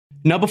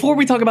Now, before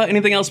we talk about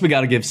anything else, we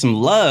gotta give some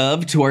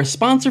love to our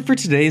sponsor for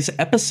today's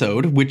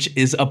episode, which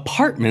is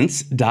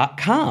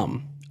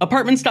Apartments.com.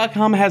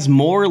 Apartments.com has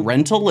more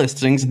rental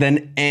listings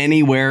than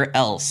anywhere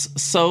else,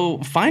 so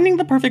finding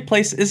the perfect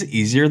place is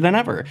easier than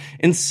ever.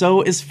 And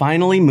so is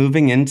finally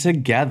moving in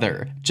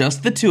together.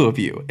 Just the two of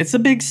you. It's a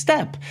big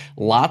step.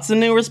 Lots of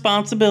new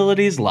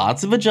responsibilities,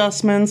 lots of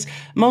adjustments.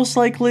 Most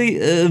likely,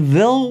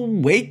 they'll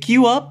wake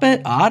you up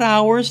at odd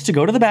hours to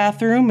go to the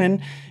bathroom, and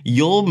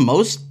you'll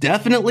most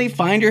definitely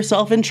find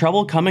yourself in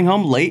trouble coming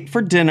home late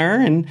for dinner,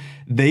 and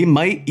they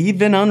might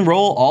even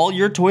unroll all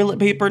your toilet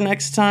paper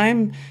next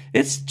time.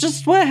 It's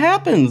just what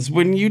happens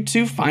when you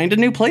two find a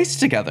new place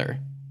together.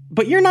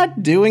 But you're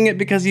not doing it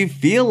because you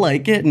feel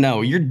like it.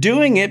 No, you're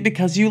doing it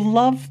because you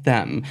love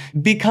them,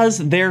 because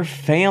they're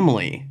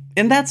family.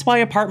 And that's why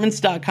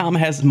Apartments.com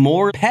has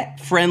more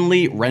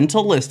pet-friendly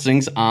rental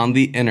listings on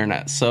the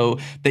internet, so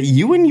that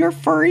you and your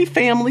furry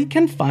family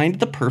can find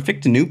the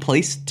perfect new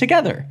place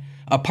together.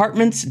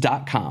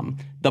 Apartments.com,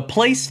 the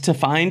place to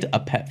find a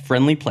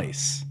pet-friendly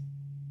place.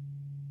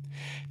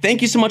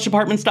 Thank you so much,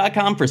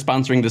 Apartments.com, for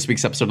sponsoring this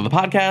week's episode of the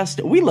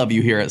podcast. We love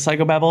you here at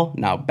Psychobabble.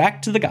 Now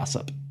back to the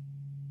gossip.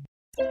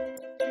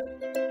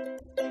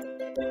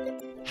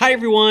 Hi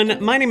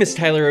everyone, my name is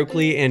Tyler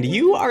Oakley, and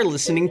you are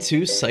listening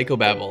to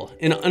Psychobabble,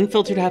 an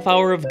unfiltered half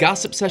hour of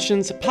gossip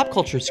sessions, pop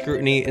culture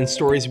scrutiny, and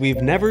stories we've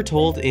never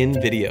told in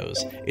videos.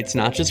 It's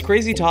not just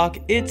crazy talk,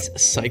 it's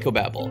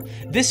Psychobabble.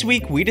 This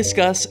week we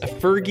discuss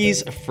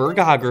Fergie's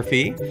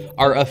Fergography,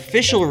 our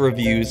official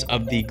reviews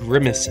of the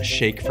Grimace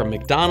Shake from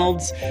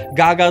McDonald's,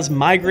 Gaga's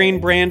migraine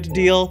brand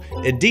deal,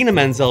 Idina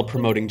Menzel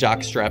promoting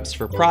jockstraps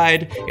for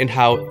Pride, and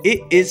how it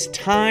is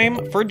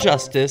time for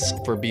justice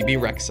for BB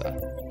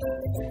Rexa.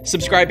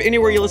 Subscribe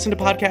anywhere you listen to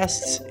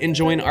podcasts and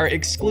join our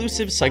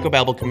exclusive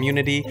Psychobabble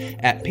community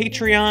at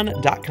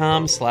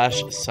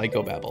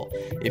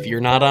patreon.com/psychobabble. If you're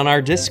not on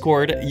our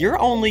Discord, you're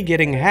only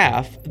getting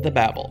half the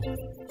babble.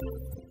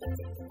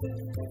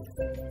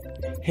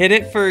 Hit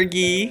it,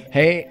 Fergie.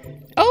 Hey.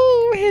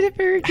 Oh, hit it,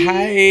 Fergie.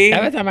 Hi.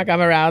 Every time I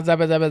come around,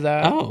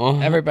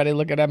 everybody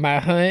looking at my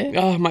hunt.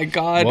 Oh my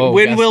God. Whoa,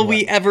 when will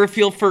we ever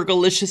feel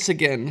Fergalicious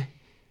again?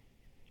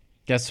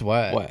 Guess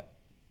what? What?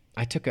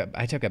 I took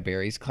a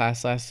berries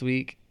class last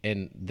week,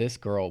 and this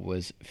girl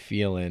was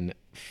feeling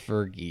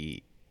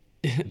Fergie.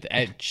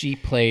 She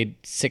played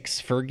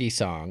 6 Fergie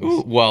songs.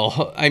 Ooh,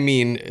 well, I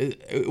mean,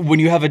 when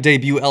you have a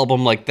debut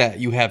album like that,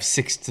 you have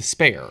 6 to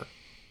spare.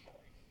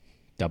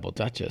 Double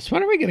Duchess.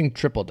 When are we getting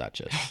triple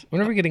Duchess?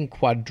 When are we getting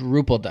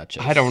quadruple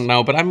Duchess? I don't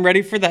know, but I'm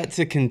ready for that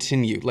to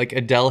continue. Like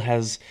Adele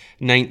has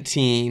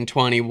 19,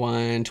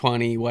 21,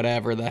 20,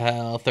 whatever the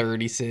hell,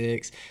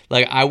 36.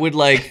 Like I would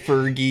like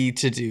Fergie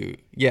to do,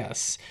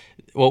 yes.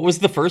 What was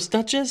the first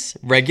Duchess?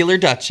 Regular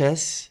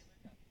Duchess.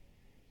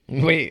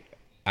 Wait,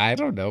 I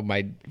don't know.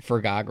 My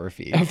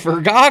Fergography.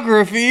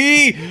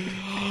 Fergography!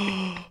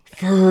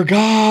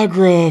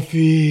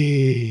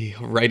 Fergography.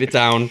 Write it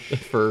down.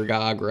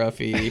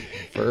 Fergography.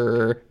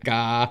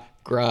 Fergography.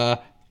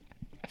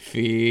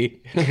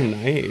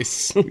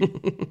 Nice.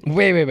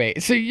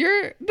 Wait. So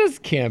this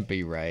can't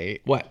be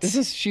right. What?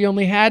 She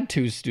only had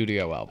 2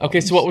 studio albums.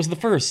 Okay, so what was the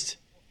first?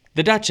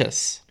 The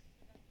Duchess.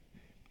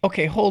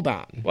 Okay, hold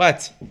on.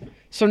 What?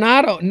 So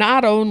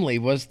not only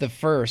was the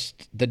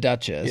first the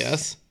Duchess.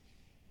 Yes.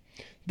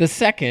 The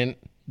second,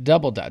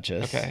 Double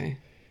Duchess. Okay.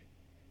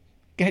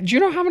 Do you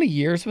know how many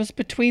years was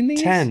between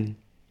these? 10.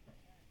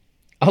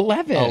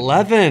 11.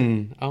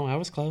 11. Oh, I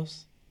was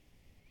close.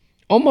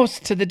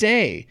 Almost to the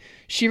day.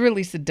 She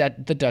released the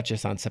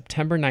Duchess on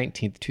September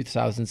 19th,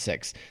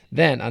 2006.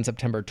 Then on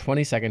September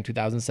 22nd,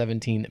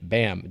 2017,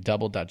 bam,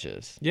 Double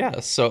Duchess.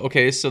 Yeah, so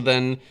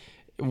then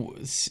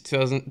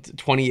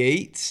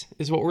 2028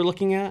 is what we're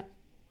looking at?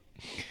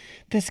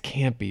 This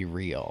can't be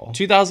real.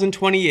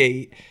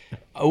 2028.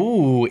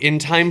 Oh, in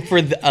time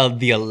for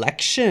the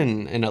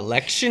election, an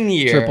election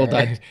year. Triple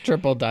Duchess.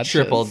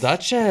 Triple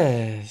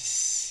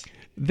Duchess.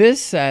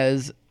 This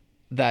says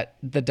that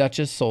the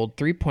Duchess sold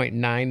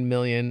 3.9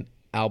 million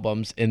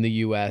albums in the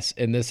U.S.,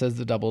 and this says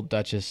the Double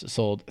Duchess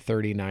sold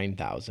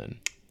 39,000.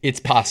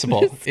 It's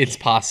possible. It's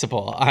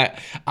possible.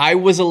 I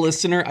was a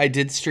listener. I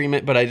did stream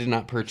it, but I did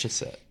not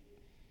purchase it.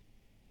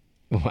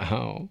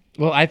 Wow.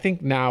 Well, I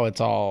think now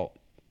it's all,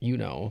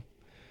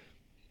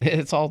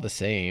 it's all the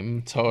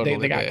same. Totally.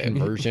 They got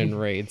conversion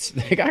rates.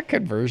 They got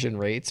conversion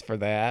rates for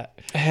that.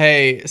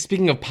 Hey,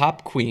 speaking of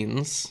pop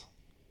queens.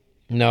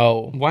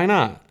 No. Why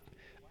not?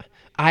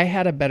 I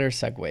had a better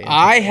segue.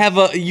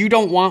 You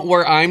don't want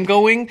where I'm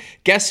going?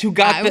 Guess who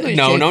got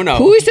No.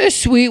 Who's the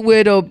Sweet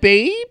Widow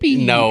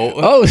baby? No.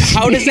 Oh,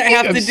 how does that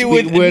have to do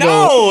with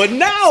Widow?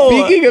 No.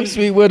 Speaking of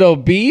Sweet Widow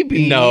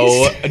babies.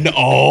 No.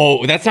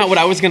 That's not what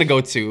I was going to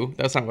go to.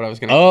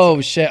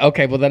 Oh, shit.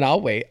 Okay, well then I'll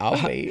wait.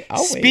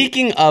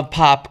 Speaking of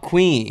pop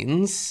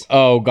queens.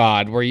 Oh,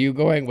 God. Were you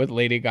going with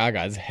Lady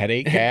Gaga's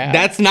Headache Cat?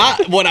 That's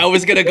not what I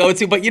was going to go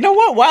to. But you know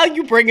what? While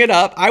you bring it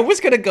up, I was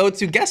going to go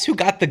to guess who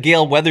got the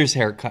Gale Weathers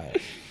haircut?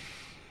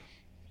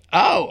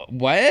 Oh,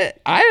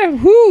 what?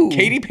 Who?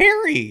 Katy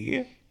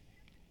Perry.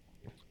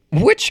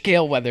 Which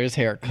Gale Weathers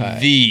haircut?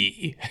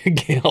 The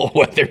Gale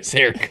Weathers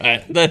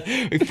haircut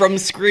from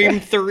Scream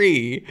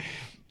 3.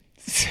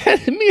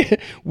 Send me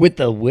with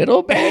the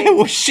whittle bang.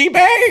 Well, she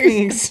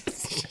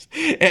bangs.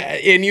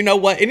 And you know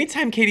what?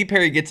 Anytime Katy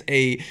Perry gets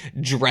a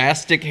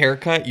drastic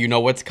haircut, you know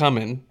what's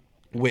coming.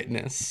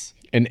 Witness.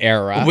 An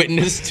era.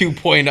 Witness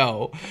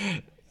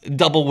 2.0.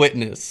 Double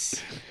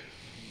Witness.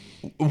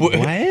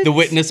 What? The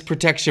Witness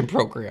Protection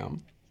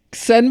Program.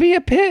 Send me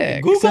a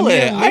pic. Google Send me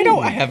it. a I know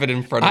link. I have it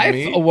in front of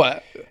me.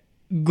 What?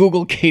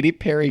 Google Katy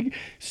Perry,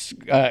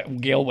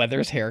 Gale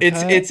Weathers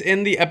haircut. It's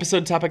in the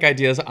episode topic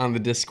ideas on the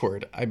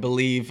Discord. I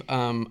believe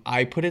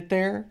I put it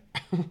there.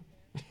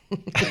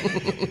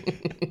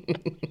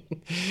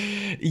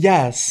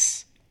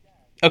 Yes.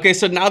 Okay,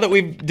 so now that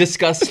we've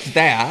discussed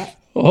that,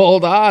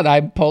 Hold on,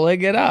 I'm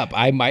pulling it up.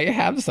 I might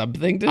have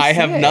something to say. I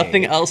have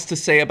nothing else to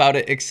say about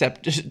it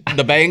except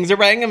the bangs are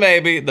banging,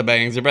 baby. The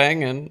bangs are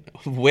banging.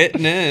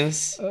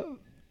 Witness.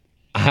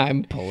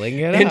 I'm pulling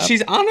it up. And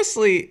she's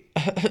honestly,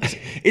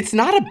 it's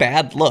not a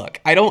bad look.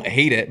 I don't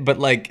hate it, but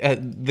like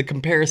the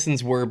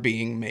comparisons were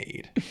being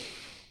made.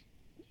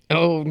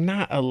 Oh,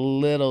 not a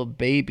little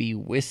baby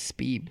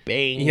wispy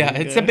bang. Yeah,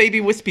 it's a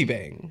baby wispy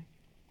bang.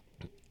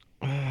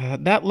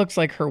 That looks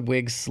like her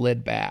wig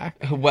slid back.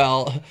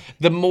 Well,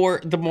 the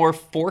more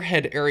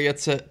forehead area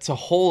to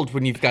hold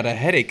when you've got a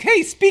headache.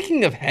 Hey,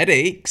 speaking of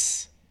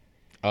headaches,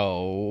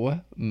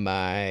 Oh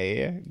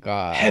my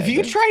God. have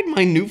you tried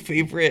my new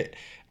favorite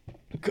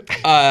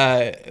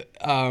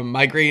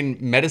migraine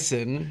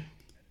medicine?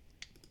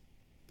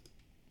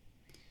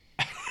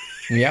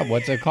 Yeah,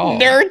 what's it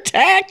called?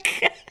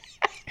 Nurtec.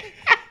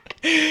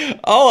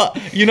 Oh,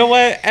 you know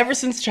what? Ever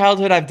since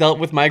childhood, I've dealt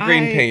with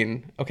migraine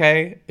pain.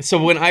 Okay,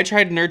 so when I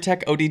tried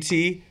Nurtec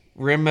ODT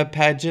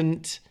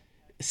Rimapagent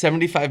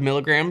 75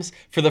 milligrams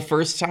for the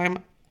first time,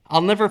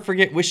 I'll never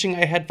forget wishing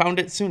I had found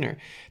it sooner.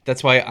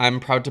 That's why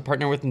I'm proud to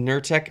partner with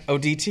Nurtec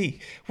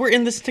ODT. We're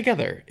in this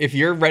together. If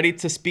you're ready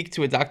to speak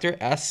to a doctor,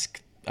 ask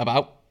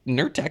about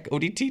Nurtec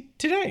ODT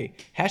today.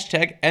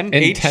 Hashtag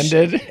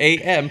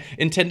MHAM.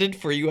 Intended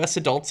for U.S.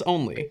 adults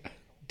only.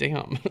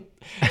 Damn.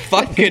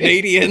 Fuck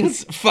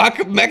Canadians.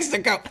 Fuck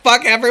Mexico.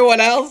 Fuck everyone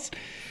else.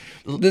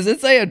 Does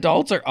it say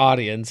adults or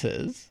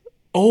audiences?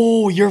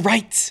 Oh, you're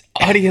right.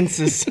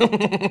 Audiences.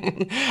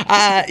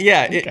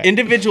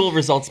 Individual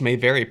results may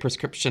vary.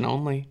 Prescription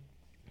only.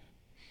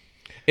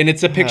 And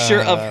it's a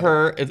picture of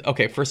her.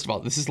 Okay, first of all,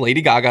 this is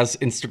Lady Gaga's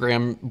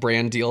Instagram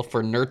brand deal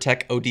for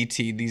Nurtec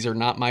ODT. These are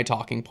not my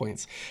talking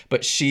points,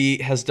 but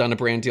she has done a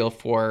brand deal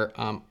for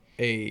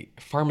a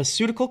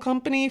pharmaceutical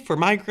company for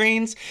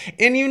migraines.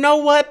 And you know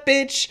what,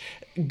 bitch?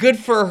 Good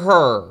for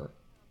her.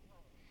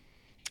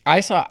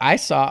 I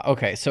saw,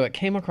 okay, so it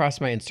came across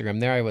my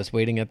Instagram. There I was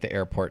waiting at the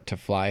airport to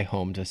fly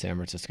home to San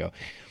Francisco.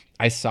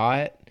 I saw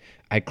it.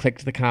 I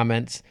clicked the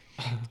comments.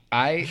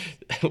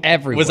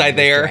 Everyone was I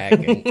there?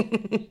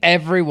 Dragging.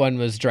 Everyone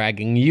was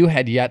dragging. You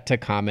had yet to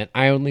comment.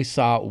 I only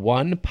saw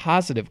one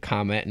positive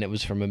comment, and it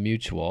was from a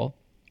mutual.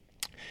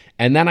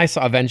 And then I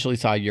eventually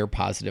saw your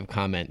positive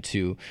comment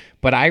too.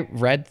 But I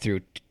read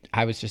through,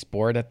 I was just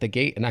bored at the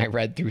gate, and I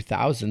read through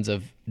thousands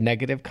of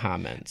negative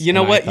comments. You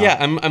know what?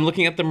 I'm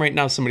looking at them right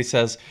now. Somebody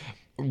says,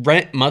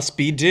 rent must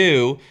be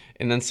due.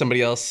 And then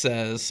somebody else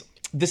says,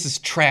 this is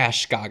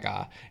trash,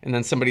 Gaga. And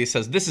then somebody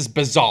says, this is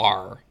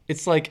bizarre.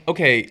 It's like,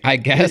 okay, I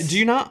guess.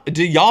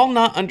 Do y'all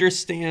not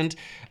understand?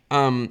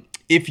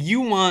 If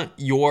you want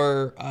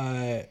your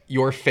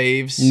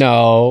faves.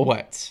 No.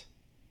 What?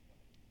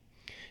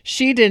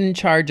 She didn't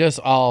charge us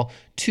all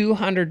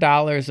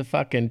 $200 a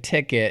fucking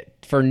ticket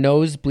for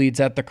nosebleeds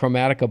at the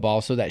Chromatica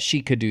Ball so that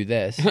she could do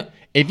this.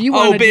 If you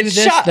want to do this,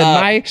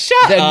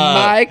 then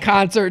my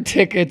concert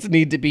tickets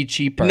need to be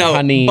cheaper,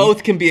 honey.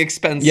 Both can be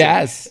expensive.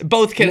 Yes.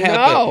 Both can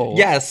happen.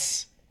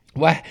 Yes.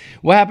 What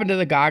happened to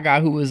the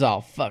Gaga who was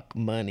all fuck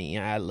money?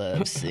 I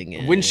love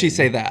singing. Wouldn't she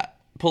say that?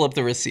 Pull up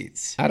the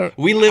receipts. I don't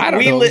know.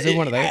 It was in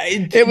one of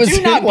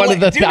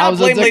the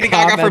thousands of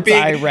comments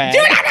I read.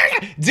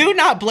 Do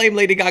not blame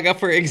Lady Gaga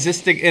for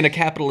existing in a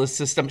capitalist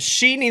system.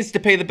 She needs to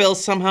pay the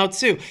bills somehow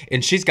too.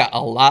 And she's got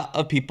a lot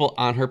of people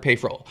on her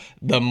payroll.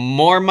 The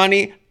more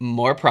money,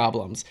 more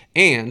problems.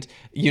 And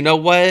you know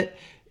what?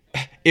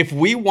 If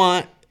we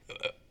want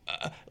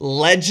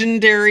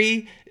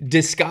legendary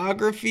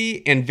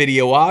discography and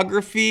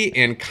videography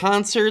and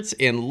concerts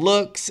and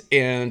looks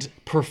and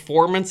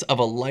performance of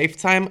a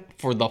lifetime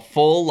for the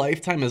full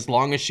lifetime, as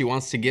long as she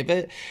wants to give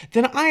it,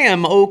 then I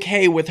am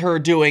okay with her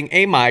doing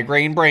a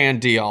migraine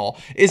brand deal.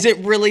 Is it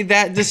really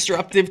that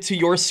disruptive to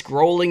your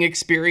scrolling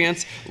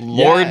experience?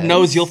 Lord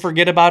knows you'll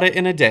forget about it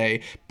in a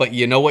day. But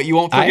you know what you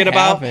won't forget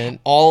about?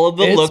 All of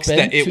the looks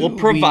that it will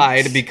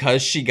provide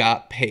because she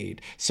got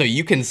paid. So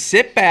you can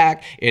sit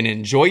back and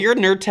enjoy your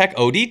Nurtec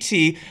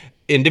ODT.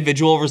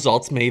 Individual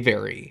results may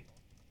vary.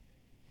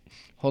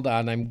 Hold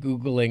on, I'm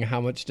Googling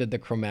how much did the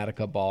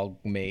Chromatica Ball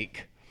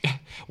make.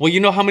 Well, you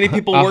know how many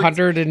people worked.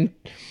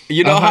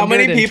 You know how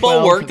many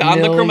people worked on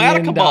the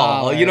Chromatica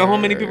Ball. You know how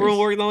many people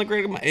worked on the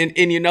Chromatica Ball.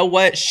 And you know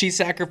what? She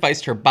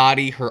sacrificed her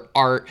body, her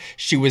art.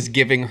 She was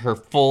giving her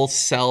full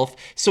self.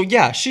 So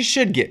yeah, she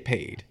should get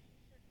paid.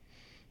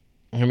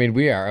 I mean,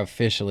 we are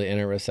officially in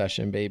a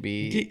recession,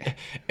 baby.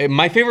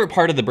 My favorite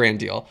part of the brand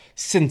deal,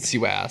 since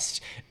you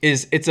asked,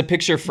 is it's a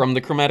picture from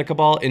the Chromatica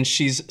ball, and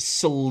she's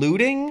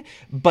saluting,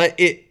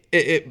 but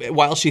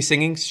while she's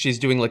singing, she's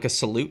doing like a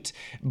salute,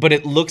 but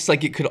it looks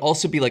like it could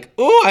also be like,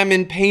 oh, I'm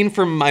in pain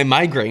from my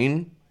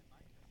migraine.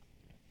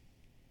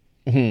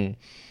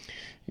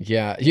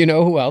 Yeah. You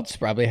know who else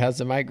probably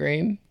has a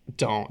migraine?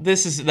 Don't.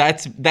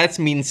 That's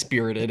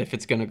mean-spirited if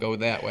it's going to go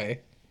that way.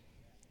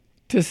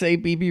 To say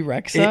BB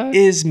Rexa? It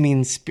is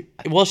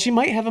well, she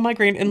might have a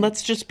migraine, and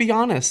let's just be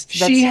honest.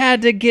 She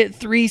had to get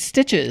 3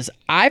 stitches.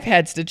 I've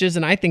had stitches,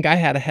 and I think I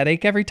had a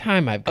headache every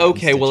time I've gotten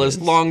Okay, well, as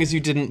stitches. long as you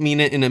didn't mean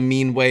it in a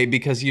mean way,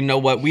 because you know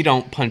what? We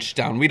don't punch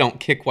down. We don't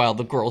kick while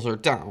the girls are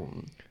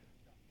down.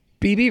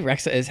 BB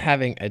Rexa is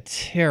having a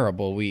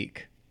terrible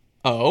week.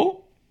 Oh?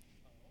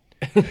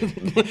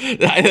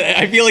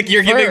 I feel like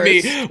you're giving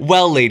me,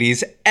 well,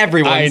 ladies,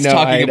 everyone's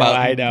talking about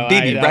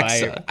BB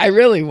Rexa. I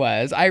really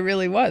was. I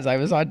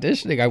was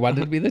auditioning. I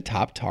wanted to be the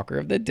top talker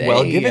of the day.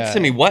 Well, give it to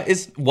me. What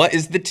is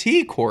the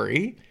tea,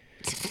 Corey?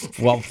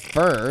 Well,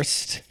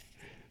 first,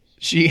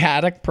 she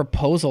had a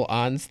proposal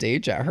on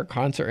stage at her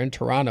concert in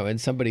Toronto,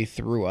 and somebody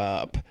threw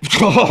up.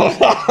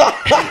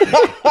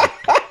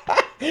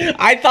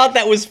 I thought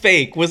that was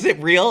fake. Was it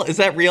real? Is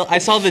that real? I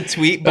saw the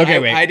tweet, but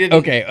I didn't.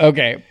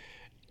 Okay.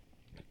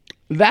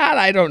 That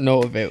I don't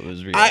know if it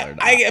was real or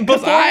not.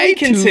 Before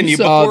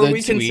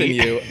we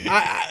continue,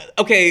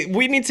 okay,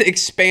 we need to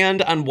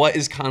expand on what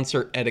is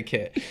concert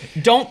etiquette.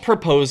 Don't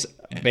propose.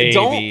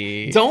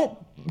 Baby. Don't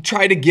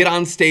try to get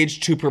on stage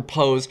to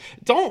propose.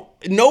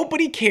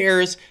 Nobody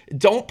cares.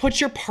 Don't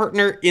put your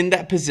partner in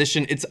that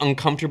position. It's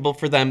uncomfortable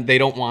for them. They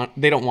don't want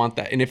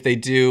that. And if they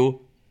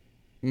do,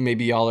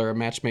 maybe y'all are a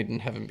match made in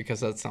heaven,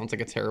 because that sounds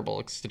like a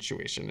terrible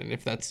situation. And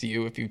if that's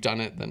you, if you've done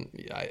it, then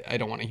I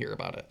don't want to hear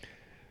about it.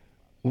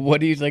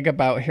 What do you think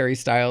about Harry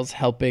Styles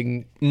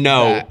helping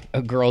a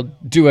girl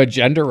do a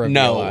gender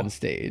reveal on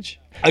stage?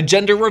 A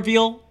gender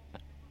reveal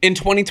in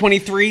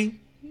 2023?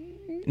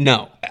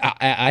 No.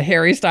 A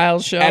Harry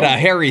Styles show? At a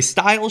Harry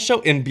Styles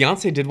show? And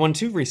Beyonce did one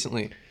too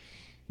recently.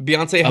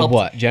 Beyonce helped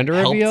what? Gender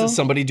reveal?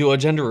 Somebody do a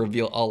gender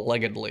reveal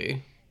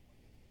allegedly.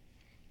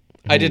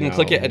 I didn't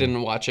click it. I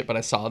didn't watch it, but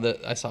I saw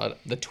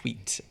the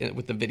tweet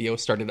with the video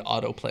started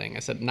auto playing. I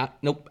said,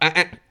 nope.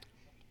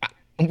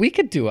 We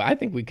could do it. I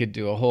think we could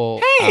do a whole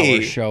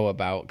hour show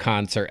about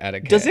concert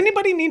etiquette. Does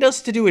anybody need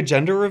us to do a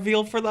gender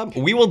reveal for them?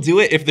 We will do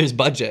it if there's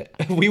budget.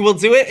 We will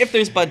do it if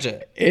there's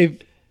budget.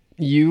 If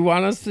you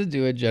want us to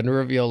do a gender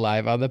reveal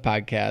live on the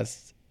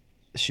podcast,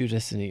 shoot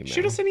us an email.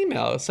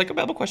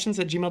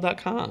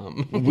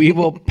 Psychobabble@gmail.com. We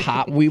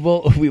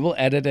will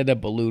edit in a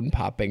balloon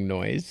popping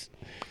noise.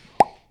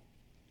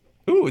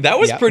 Ooh, that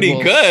was pretty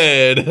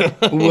good.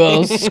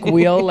 We'll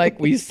squeal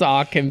like we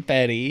saw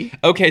confetti.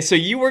 Okay, so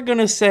you were going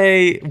to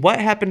say what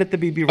happened at the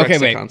BB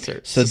Rexa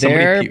concert. So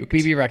there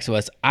BB Rexa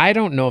was. I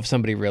don't know if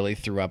somebody really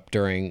threw up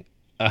during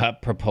a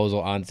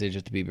proposal on stage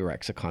at the BB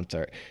Rexa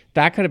concert.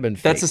 That could have been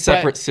fake. That's a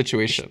separate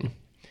situation.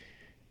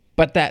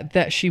 But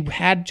that she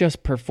had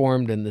just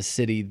performed in the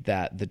city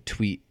that the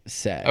tweet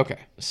said. Okay.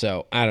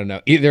 So I don't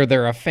know. Either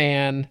they're a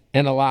fan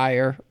and a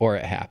liar, or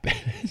it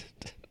happened.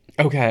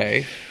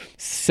 Okay.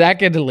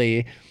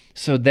 Secondly,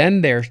 so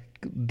then their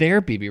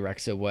BB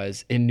Rexa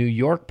was in New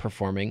York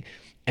performing,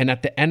 and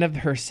at the end of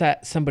her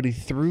set, somebody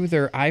threw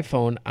their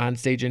iPhone on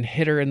stage and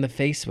hit her in the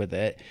face with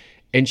it,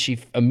 and she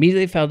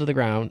immediately fell to the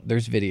ground.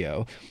 There's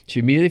video. She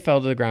immediately fell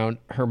to the ground.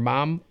 Her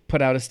mom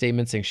put out a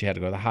statement saying she had to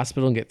go to the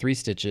hospital and get 3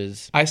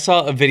 stitches. I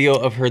saw a video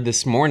of her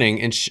this morning,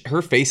 and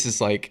her face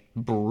is like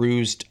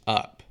bruised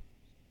up.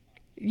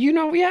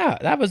 Yeah,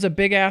 that was a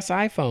big ass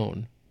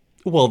iPhone.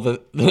 Well,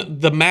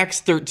 the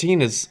Max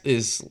 13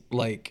 is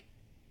like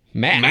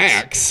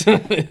Max.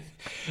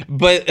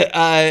 But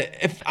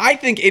if I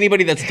think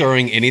anybody that's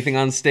throwing anything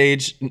on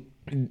stage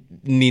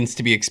needs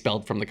to be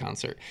expelled from the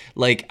concert.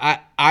 Like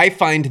I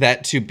find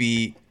that to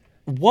be,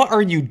 what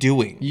are you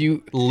doing?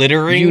 You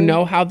littering? You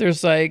know how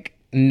there's like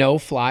no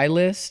fly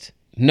list,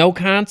 no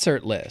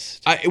concert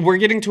list. We're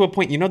getting to a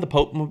point. You know the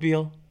Pope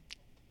Mobile?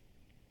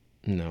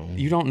 No.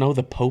 You don't know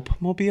the Pope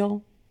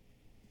Mobile?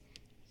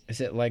 Is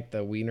it like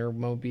the Wiener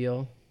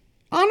Mobile?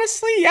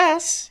 Honestly,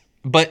 yes.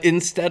 But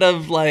instead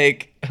of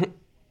like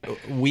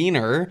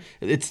Wiener,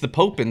 it's the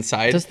Pope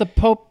inside. Does the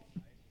Pope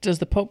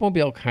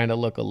Mobile kind of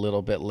look a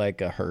little bit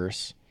like a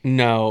hearse?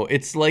 No,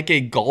 it's like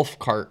a golf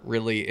cart,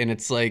 really, and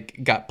it's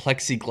like got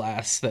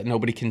plexiglass that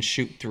nobody can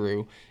shoot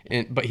through,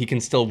 but he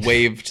can still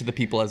wave to the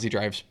people as he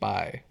drives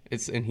by.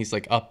 And he's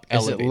like up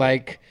elevated. Is it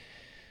like?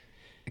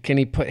 Can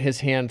he put his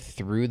hand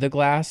through the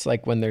glass,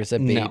 like when there's a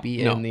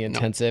baby in the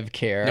intensive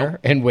care,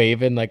 and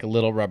wave in like a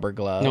little rubber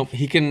glove? Nope,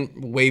 he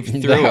can wave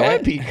through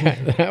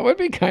it. That would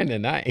be kind of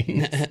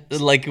nice.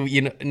 Like,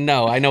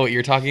 no, I know what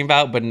you're talking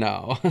about, but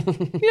no.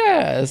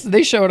 Yes,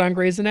 they show it on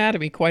Grey's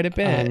Anatomy quite a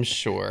bit. I'm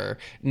sure.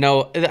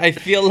 No, I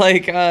feel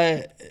like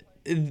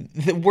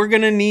we're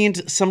going to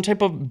need some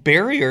type of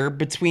barrier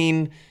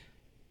between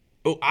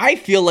I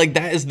feel like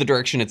that is the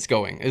direction it's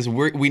going. Is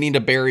we need a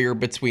barrier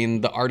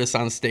between the artist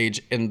on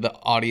stage and the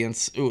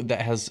audience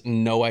that has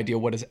no idea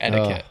what is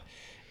etiquette.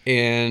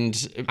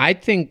 And I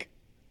think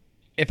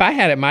if I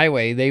had it my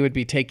way, we would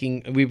be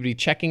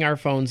checking our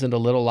phones into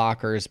little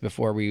lockers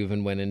before we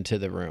even went into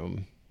the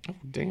room. Oh,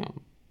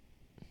 damn.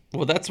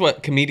 Well, that's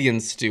what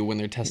comedians do when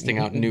they're testing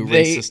out new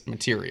racist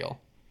material.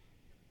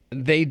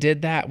 They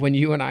did that when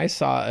you and I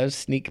saw a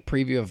sneak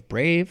preview of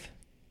Brave.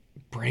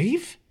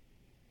 Brave?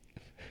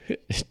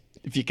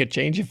 If you could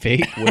change a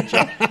fate, would you?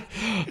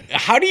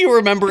 How do you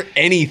remember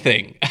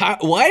anything?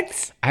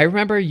 What? I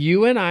remember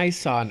you and I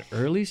saw an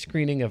early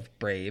screening of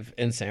Brave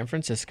in San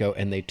Francisco,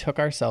 and they took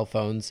our cell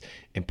phones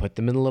and put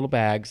them in the little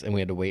bags, and we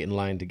had to wait in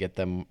line to get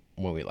them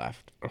when we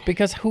left.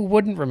 Because who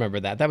wouldn't remember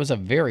that? That was a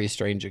very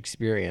strange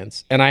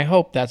experience, and I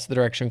hope that's the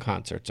direction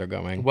concerts are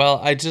going.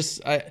 Well,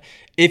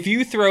 if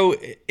you throw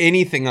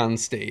anything on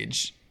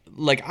stage,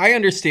 like, I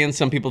understand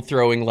some people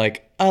throwing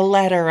like a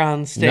letter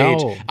on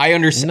stage. No. I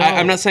understand. No.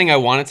 I'm not saying I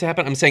want it to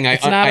happen. I'm saying I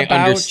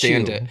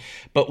understand it.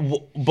 But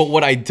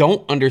what I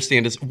don't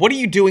understand is, what are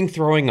you doing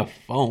throwing a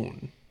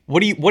phone?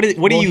 What are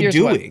you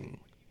doing?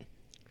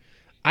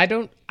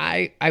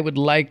 I would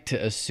like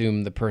to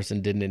assume the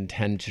person didn't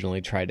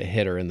intentionally try to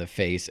hit her in the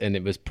face and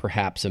it was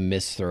perhaps a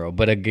misthrow.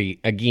 But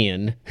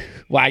again,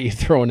 why are you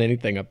throwing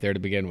anything up there to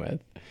begin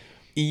with?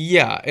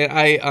 Yeah,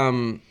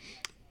 and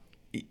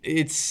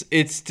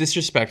it's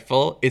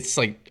disrespectful. It's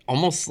like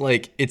almost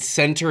like it's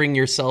centering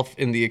yourself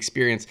in the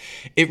experience.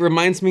 It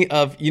reminds me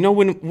of,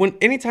 when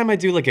anytime I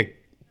do like a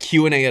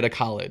Q&A at a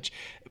college,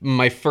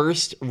 my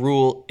first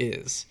rule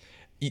is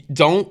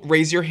don't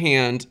raise your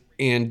hand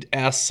and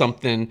ask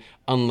something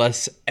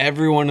unless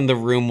everyone in the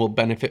room will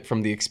benefit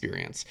from the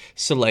experience.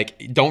 So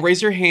like, don't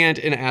raise your hand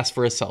and ask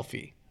for a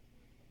selfie,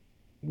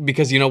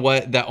 because you know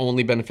what? That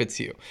only benefits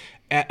you.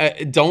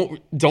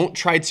 Don't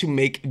try to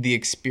make the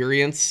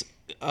experience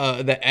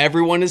that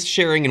everyone is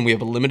sharing and we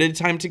have a limited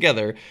time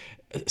together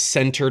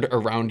centered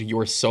around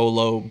your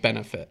solo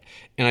benefit.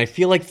 And I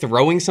feel like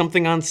throwing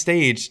something on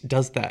stage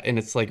does that. And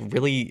it's like,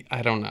 really,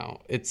 I don't know.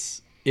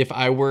 If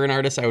I were an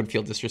artist, I would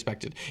feel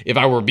disrespected. If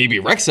I were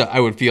BB Rexa,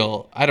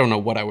 I don't know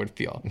what I would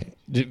feel.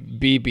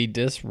 BB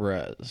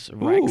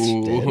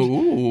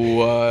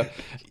disrespected.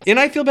 And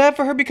I feel bad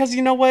for her because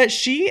you know what?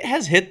 She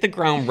has hit the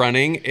ground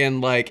running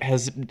and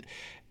has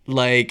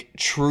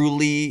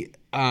truly,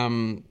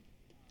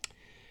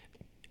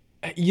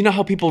 you know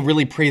how people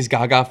really praise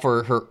Gaga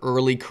for her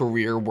early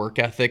career work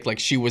ethic? Like,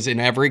 she was in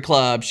every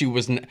club. She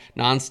was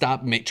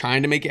nonstop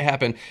trying to make it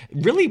happen.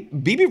 Really,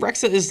 BB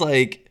Rexa is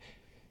like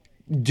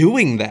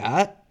doing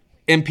that,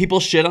 and people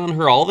shit on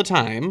her all the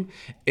time.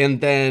 And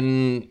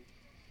then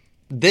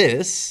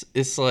this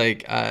is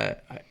like,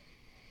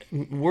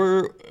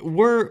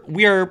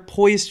 we are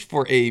poised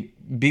for a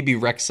BB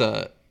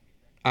Rexa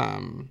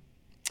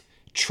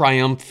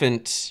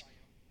triumphant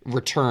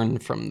return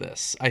from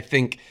this. I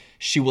think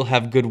she will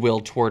have goodwill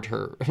toward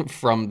her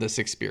from this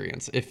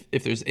experience.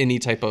 If there's any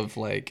type of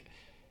like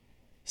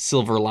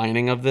silver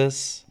lining of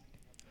this,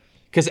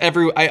 because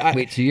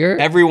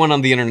everyone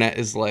on the internet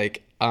is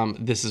like,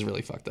 this is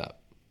really fucked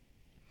up.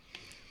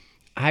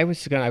 I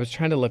was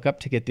trying to look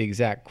up to get the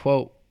exact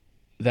quote.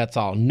 That's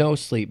all. No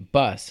sleep,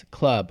 bus,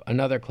 club,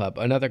 another club,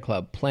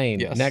 plane,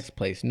 yes. Next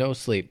place, no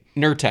sleep.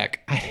 Nurtec.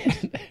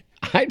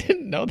 I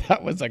didn't know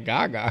that was a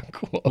Gaga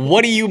quote.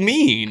 What do you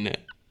mean?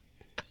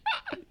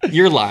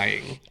 You're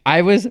lying.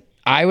 I was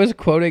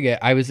quoting it.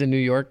 I was in New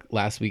York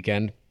last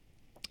weekend,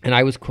 and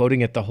I was quoting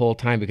it the whole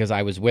time because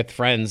I was with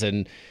friends,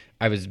 and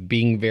I was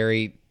being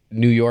very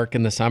New York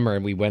in the summer,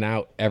 and we went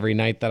out every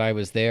night that I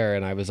was there,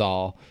 and I was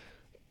all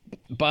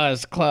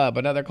buzz, club,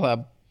 another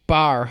club,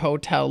 bar,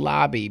 hotel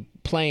lobby,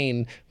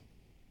 plane.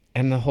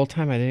 And the whole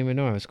time I didn't even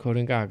know I was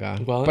quoting Gaga.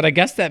 Well, but I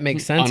guess that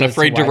makes sense.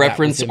 Unafraid to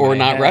reference or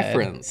not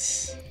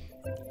reference.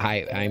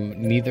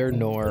 I'm neither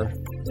nor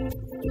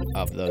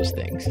of those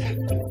things.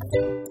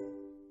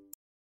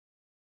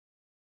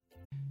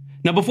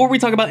 Now, before we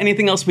talk about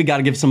anything else, we got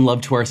to give some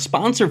love to our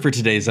sponsor for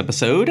today's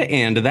episode,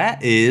 and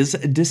that is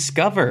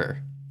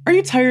Discover. Are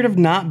you tired of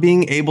not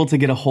being able to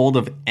get a hold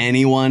of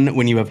anyone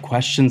when you have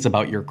questions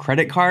about your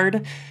credit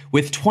card?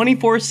 With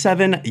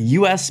 24/7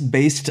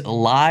 US-based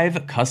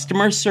live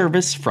customer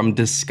service from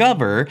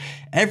Discover,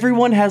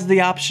 everyone has the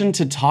option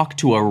to talk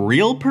to a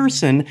real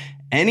person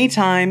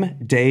anytime,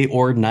 day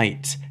or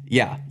night.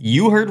 Yeah,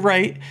 you heard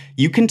right.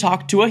 You can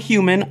talk to a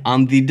human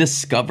on the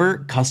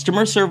Discover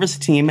customer service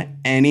team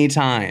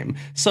anytime.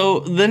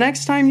 So the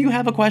next time you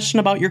have a question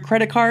about your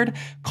credit card,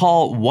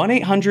 call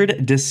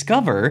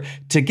 1-800-DISCOVER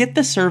to get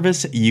the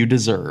service you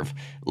deserve.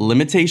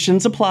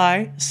 Limitations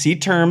apply. See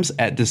terms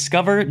at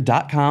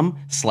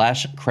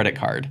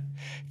discover.com/creditcard.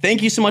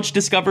 Thank you so much,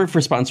 Discover,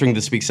 for sponsoring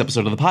this week's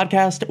episode of the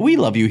podcast. We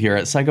love you here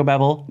at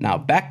Psychobabble. Now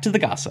back to the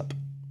gossip.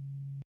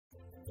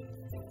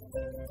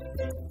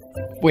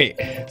 Wait,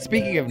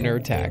 speaking of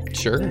Nurtec.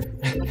 Sure.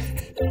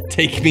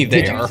 Take me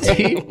there.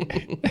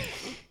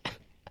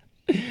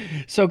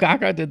 So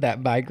Gaga did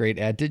that migrate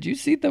ad. Did you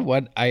see the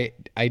one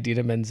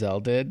Idina Menzel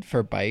did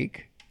for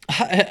Bike?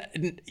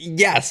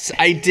 Yes,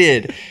 I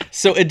did.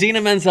 So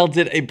Idina Menzel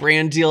did a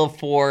brand deal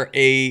for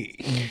a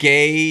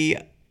gay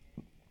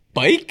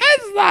bike.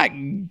 It's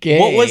not gay.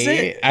 What was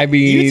it? I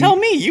mean, you tell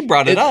me. You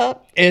brought it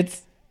up.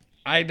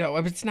 I know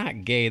it's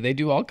not gay. They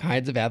do all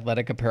kinds of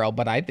athletic apparel,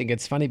 but I think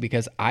it's funny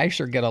because I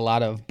sure get a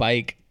lot of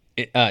bike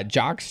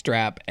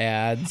jockstrap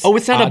ads. Oh,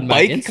 it's not a on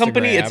my bike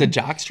company. Instagram. It's a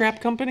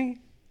jockstrap company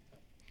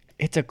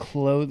It's a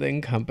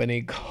clothing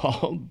company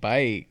called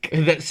Bike.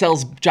 that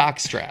sells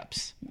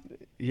jockstraps.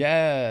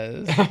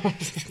 Yes.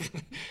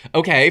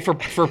 Okay, for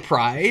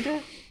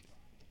Pride.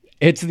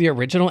 It's the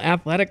original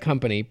athletic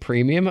company,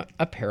 premium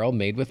apparel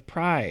made with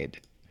pride.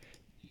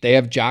 They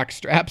have jock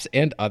straps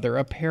and other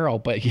apparel,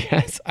 but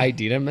yes,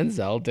 Idina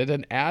Menzel did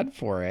an ad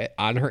for it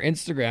on her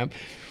Instagram,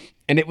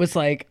 and it was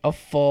like a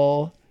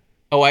full.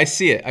 Oh, I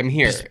see it. I'm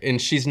here, and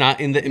she's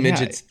not in the image.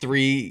 Yeah. It's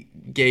 3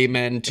 gay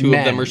men. 2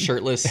 of them are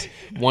shirtless.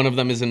 One of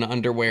them is in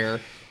underwear.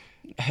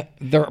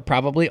 They're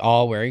probably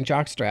all wearing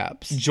jock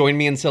straps. Join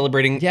me in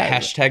celebrating Yeah.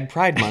 hashtag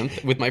Pride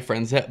Month with my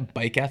friends at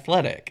Bike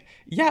Athletic.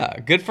 Yeah,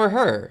 good for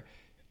her.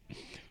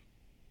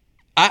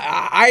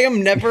 I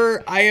am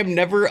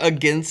never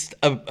against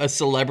a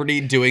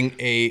celebrity doing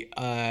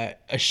a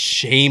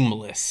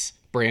shameless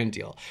brand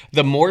deal.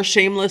 The more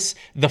shameless,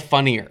 the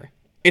funnier.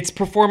 It's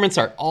performance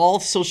art. All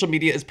social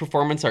media is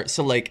performance art.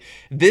 So like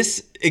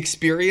this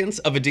experience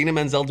of Idina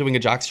Menzel doing a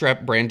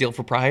jockstrap brand deal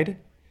for Pride,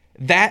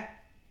 that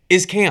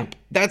is camp.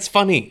 That's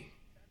funny.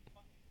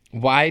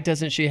 Why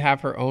doesn't she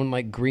have her own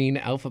like green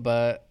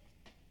alphabet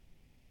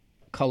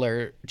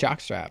color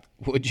jockstrap?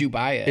 Would you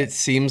buy it? It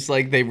seems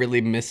like they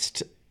really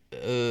missed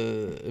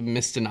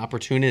an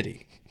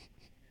opportunity.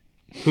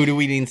 Who do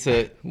we need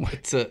to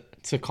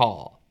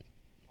call?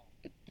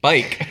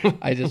 Bike.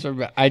 I just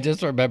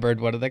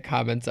remembered one of the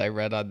comments I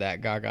read on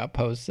that Gaga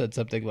post said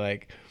something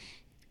like,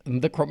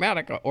 "The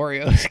Chromatica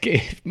Oreos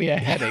gave me a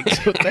headache,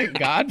 so thank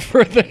God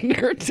for the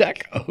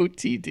Nurtec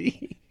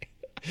OTD."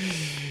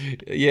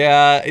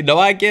 Yeah, no,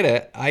 I get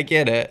it.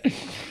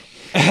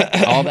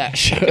 all that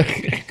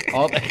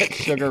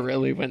sugar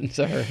really went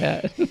into her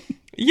head.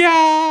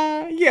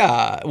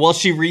 Yeah. Well,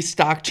 she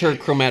restocked her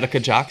Chromatica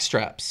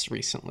jockstraps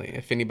recently.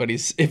 If anybody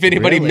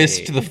Really?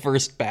 missed the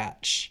first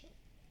batch.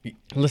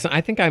 Listen,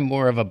 I think I'm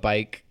more of a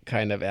bike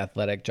kind of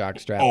athletic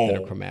jockstrap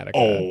than a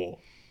Chromatica.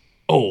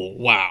 Oh,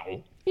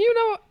 wow.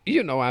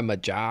 You know I'm a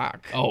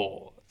jock.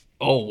 Oh,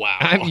 wow.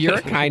 I'm your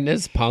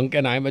kindness punk,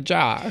 and I'm a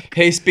jock.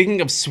 Hey,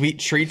 speaking of sweet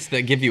treats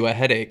that give you a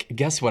headache,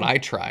 guess what I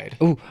tried?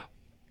 Ooh.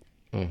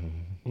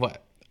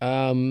 What?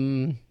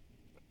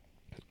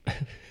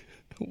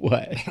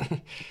 What?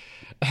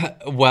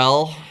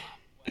 Well,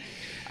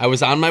 I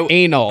was on my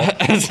Anal.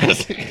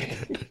 It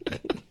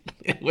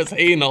was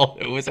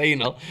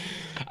anal.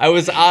 I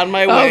was on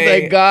my Oh, way.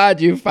 thank God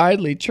you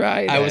finally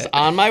tried I was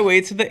on my way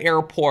to the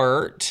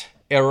airport,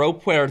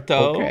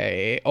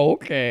 Aeropuerto.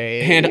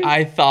 Okay. And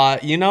I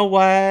thought, you know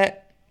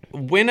what?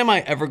 When am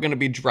I ever going to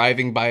be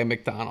driving by a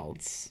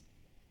McDonald's?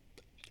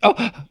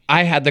 Oh,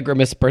 I had the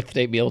Grimace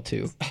birthday meal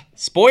too.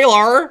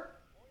 Spoiler!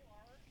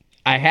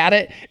 I had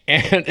it,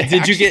 and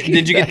Did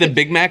you get the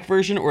Big Mac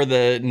version or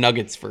the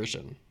Nuggets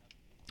version?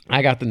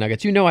 I got the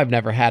nuggets. You know, I've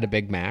never had a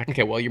Big Mac.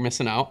 Okay, well, you're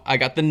missing out. I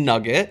got the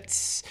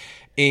Nuggets,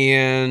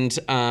 and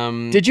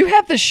Did you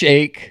have the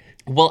shake?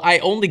 well, I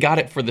only got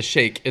it for the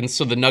shake, and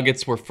so the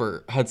Nuggets were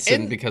for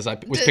Hudson because I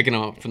was picking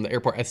them up from the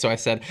airport. So I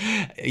said,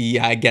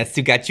 "Yeah, I guess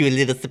we got you a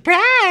little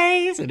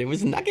surprise," and it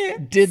was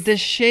Nugget. Did the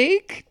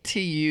shake to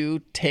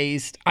you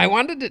taste?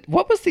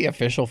 What was the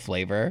official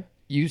flavor?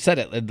 You said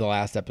it in the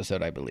last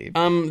episode, I believe.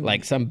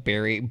 Like some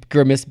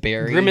Grimace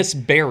berry. Grimace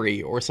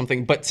berry or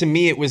something, but to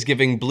me it was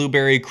giving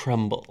blueberry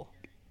crumble.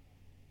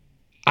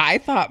 I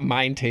thought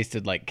mine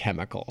tasted like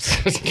chemicals.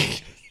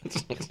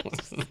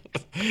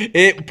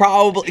 It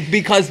probably,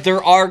 because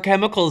there are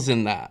chemicals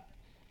in that.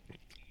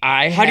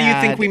 How do you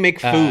think we make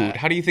food?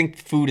 How do you think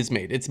food is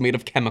made? It's made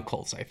of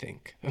chemicals, I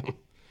think.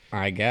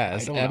 I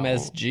guess. I don't know.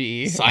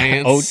 MSG.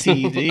 Science.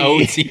 OTD.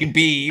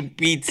 OTB.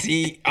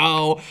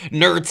 BTO.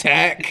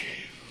 Nurtec.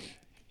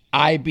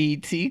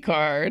 IBT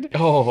card.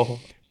 Oh.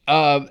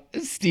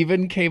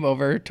 Steven came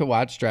over to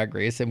watch Drag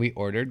Race and we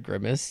ordered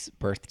Grimace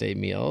birthday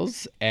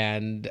meals,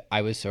 and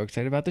I was so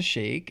excited about the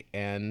shake,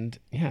 and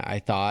yeah, I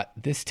thought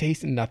this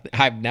tastes nothing.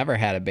 I've never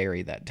had a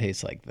berry that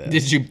tastes like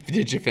this.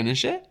 Did you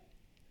finish it?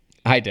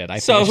 I did. I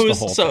finished the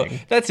whole thing.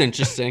 That's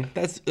interesting.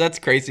 That's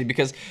crazy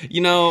because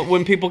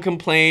when people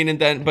complain and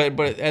then but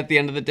at the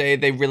end of the day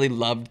they really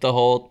loved the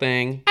whole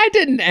thing. I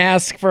didn't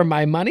ask for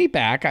my money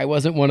back. I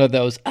wasn't one of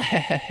those. So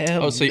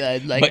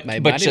I'd like my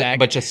but money you, back.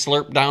 but you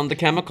slurp down the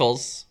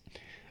chemicals.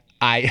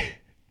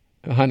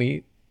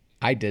 Honey,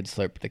 I did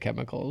slurp the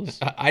chemicals.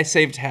 I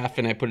saved half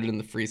and I put it in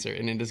the freezer,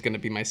 and it is going to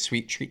be my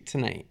sweet treat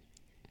tonight.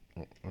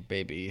 Oh,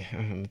 baby,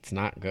 it's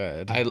not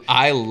good.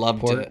 I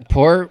loved it.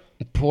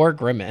 Poor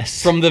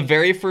Grimace. From the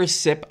very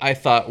first sip, I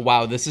thought,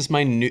 wow, this is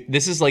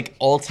like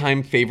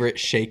all-time favorite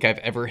shake I've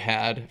ever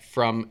had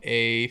from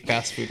a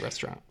fast food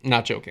restaurant.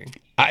 Not joking.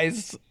 I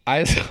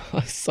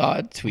saw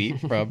a tweet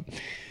from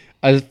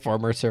a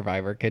former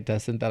Survivor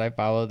contestant that I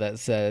follow that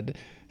said,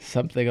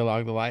 something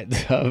along the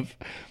lines of,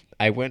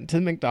 I went to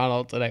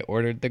McDonald's and I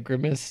ordered the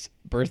Grimace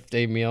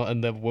birthday meal,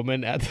 and the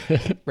woman at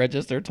the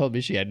register told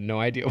me she had no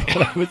idea what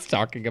I was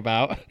talking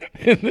about.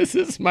 And this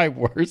is my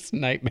worst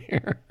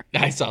nightmare.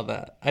 I saw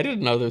that. I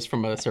didn't know this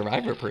from a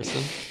Survivor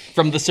person.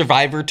 From the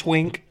Survivor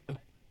twink.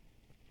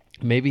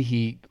 Maybe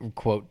he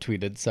quote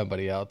tweeted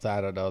somebody else. I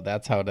don't know.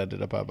 That's how it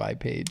ended up on my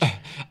page.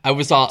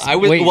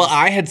 Well,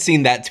 I had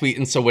seen that tweet,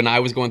 and so when I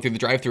was going through the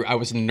drive-thru, I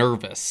was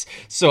nervous.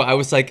 So I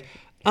was like,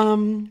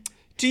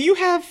 do you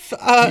have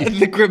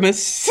the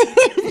Grimace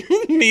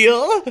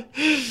meal?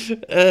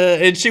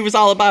 And she was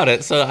all about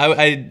it. So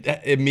I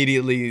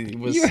immediately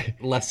was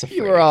less afraid.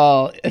 You were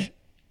all,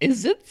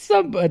 is it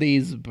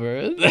somebody's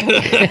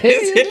birthday?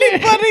 Is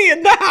anybody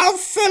in the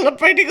house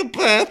celebrating a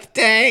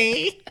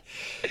birthday?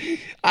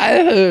 I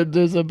heard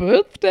there's a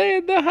birthday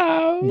in the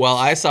house. Well,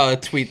 I saw a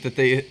tweet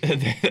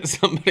that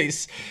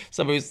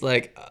somebody's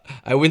like,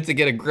 I went to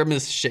get a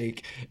Grimace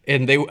shake,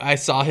 and I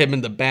saw him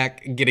in the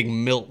back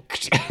getting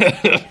milked.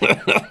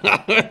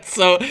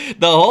 So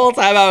the whole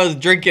time I was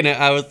drinking it,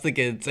 I was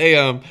thinking,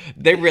 damn,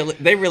 they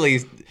really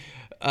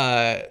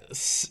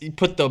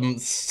put them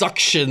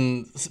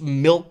suction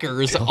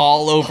milkers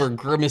all over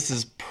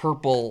Grimace's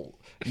purple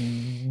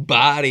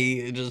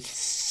body, just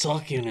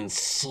sucking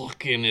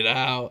it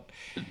out.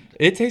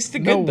 It tasted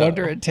good. No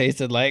wonder it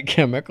tasted like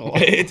chemical.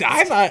 I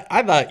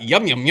thought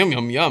yum yum yum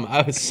yum yum.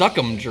 I would suck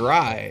them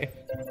dry.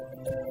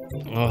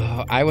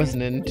 Oh, I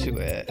wasn't into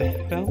it.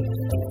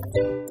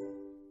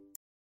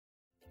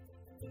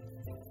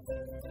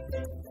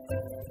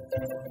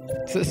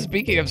 So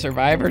speaking of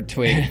Survivor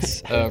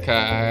twinks,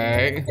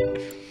 okay.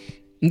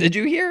 Did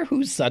you hear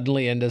who's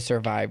suddenly into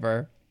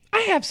Survivor? I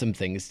have some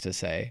things to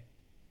say.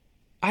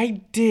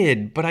 I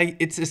did, but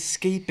it's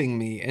escaping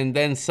me. And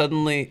then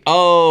suddenly,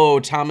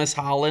 Thomas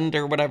Holland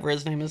or whatever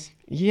his name is.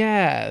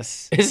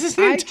 Yes. Is his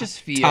name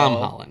just feel Tom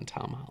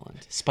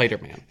Holland?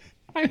 Spider-Man.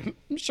 I'm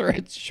sure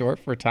it's short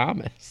for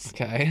Thomas.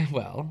 Okay,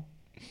 well.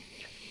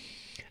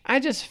 I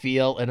just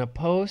feel in a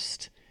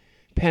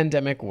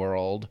post-pandemic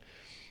world,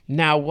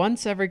 now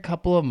once every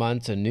couple of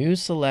months, a new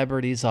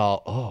celebrity's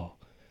all,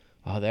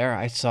 there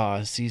I saw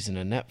a season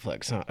of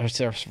Netflix, or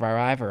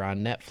Survivor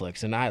on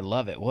Netflix, and I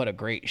love it. What a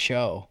great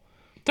show.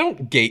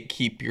 Don't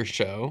gatekeep your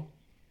show.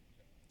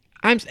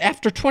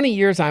 After 20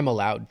 years, I'm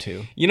allowed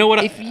to. You know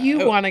what? If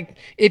you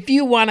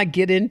want to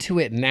get into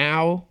it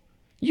now,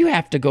 you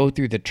have to go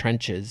through the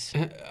trenches.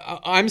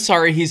 I'm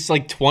sorry, he's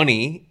like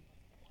 20.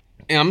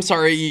 And I'm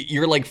sorry,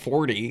 you're like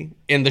 40.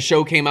 And the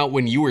show came out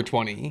when you were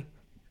 20.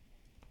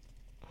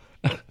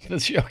 The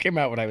show came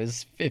out when I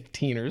was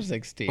 15 or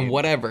 16.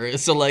 Whatever.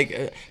 So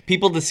like,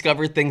 people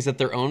discover things at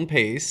their own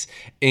pace,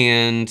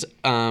 and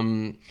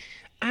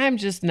I'm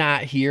just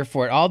not here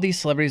for it. All these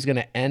celebrities are going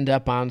to end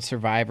up on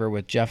Survivor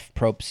with Jeff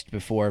Probst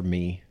before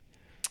me.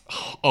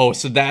 Oh,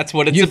 so that's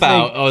what it's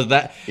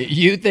about.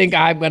 You think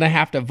I'm going to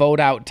have to vote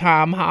out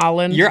Tom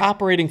Holland? You're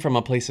operating from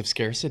a place of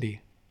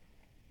scarcity.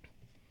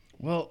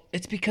 Well,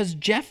 it's because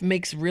Jeff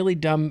makes really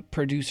dumb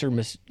producer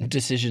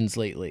decisions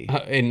lately.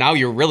 And now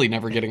you're really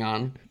never getting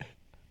on.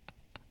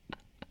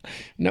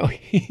 No,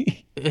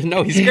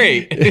 no, he's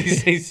great.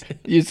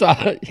 You saw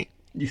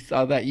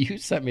that. You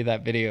sent me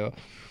that video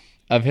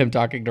of him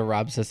talking to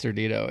Rob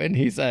Cesternino, and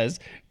he says,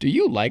 "Do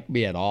you like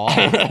me at all?"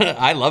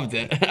 I loved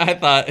it. I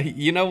thought,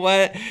 you know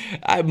what?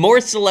 More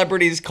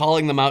celebrities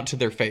calling them out to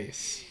their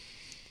face.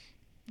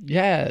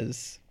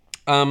 Yes.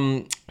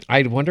 I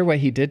wonder what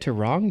he did to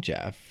wrong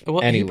Jeff.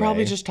 Well, anyway. He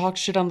probably just talked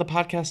shit on the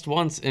podcast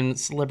once, and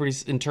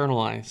celebrities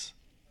internalize.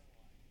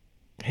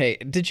 Hey,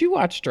 did you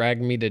watch Drag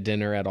Me to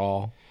Dinner at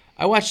all?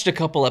 I watched a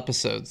couple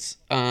episodes.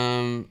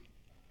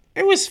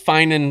 It was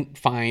fine.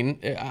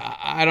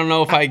 I don't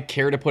know if I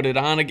care to put it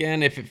on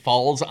again. If it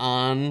falls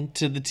on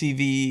to the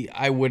TV,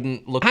 I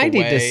wouldn't look away. I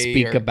need to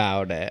speak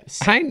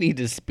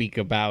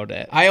about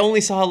it. I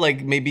only saw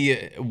like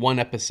maybe one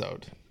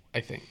episode, I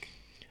think.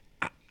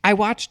 I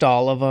watched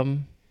all of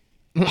them.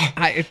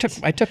 I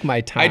took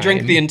my time. I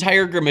drank the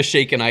entire Grimace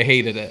shake and I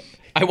hated it.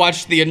 I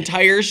watched the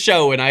entire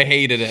show and I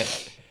hated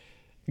it.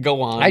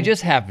 Go on. I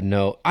just have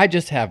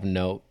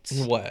notes.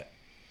 What?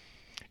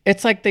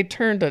 It's like they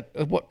turned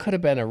what could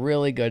have been a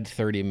really good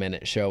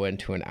 30-minute show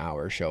into an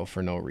hour show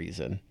for no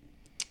reason.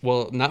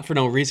 Well, not for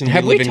no reason.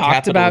 We live in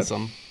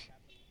capitalism.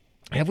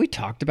 Have we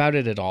talked about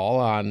it at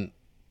all on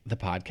the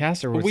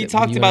podcast? Or we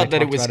talked about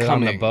that it was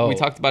coming. We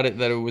talked about it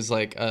that it was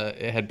like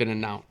it had been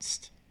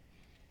announced.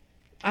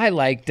 I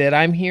liked it.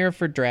 I'm here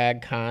for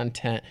drag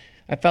content.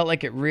 I felt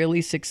like it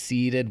really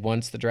succeeded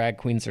once the drag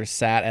queens are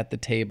sat at the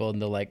table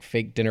and the like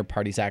fake dinner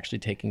party's actually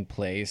taking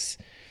place.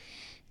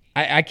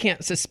 I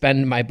can't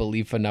suspend my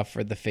belief enough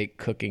for the fake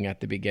cooking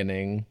at the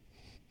beginning.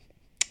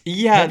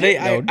 Yeah,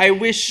 I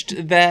wished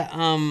that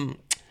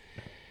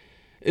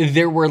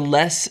there were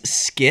less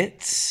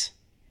skits.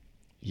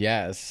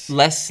 Yes.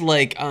 Less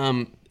like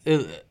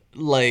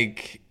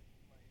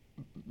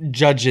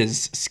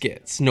judges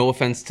skits. No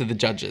offense to the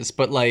judges,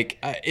 but like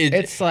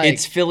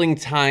it's filling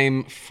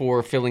time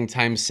for filling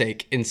time's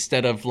sake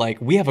instead of like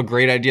we have a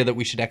great idea that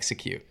we should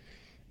execute.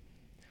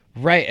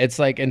 Right. It's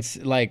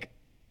like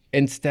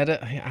instead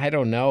of, I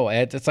don't know.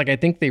 It's like I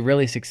think they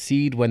really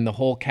succeed when the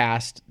whole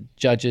cast,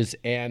 judges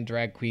and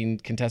drag queen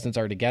contestants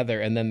are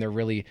together, and then they're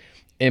really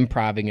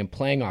improvising and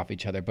playing off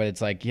each other. But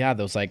it's like, yeah,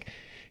 those like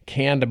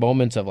canned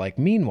moments of like,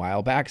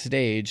 meanwhile,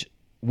 backstage,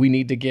 we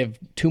need to give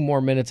 2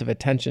 more minutes of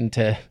attention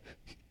to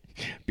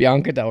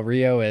Bianca Del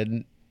Rio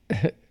and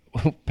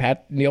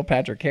Neil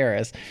Patrick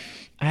Harris.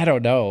 I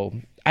don't know.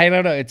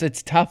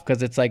 It's tough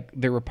because it's like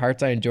there were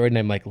parts I enjoyed and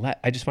I'm like,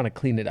 I just want to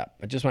clean it up.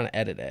 I just want to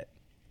edit it.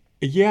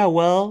 Yeah,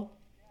 well,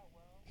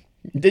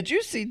 did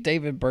you see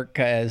David Burtka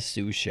as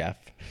sous chef?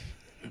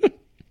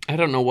 I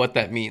don't know what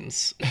that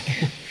means.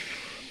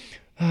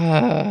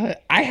 I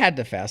had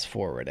to fast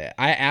forward it.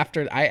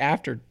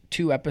 After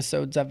 2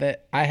 episodes of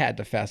it, I had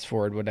to fast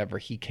forward whenever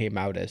he came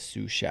out as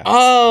sous chef.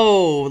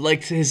 Oh,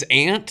 like his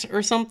aunt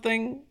or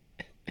something?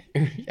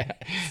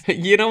 Yes.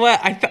 You know what?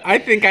 I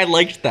think I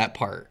liked that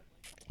part.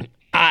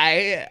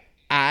 I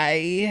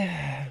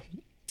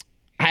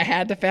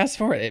had to fast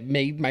forward. It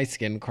made my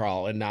skin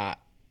crawl and not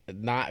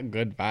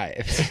good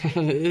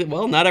vibes.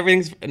 Well, not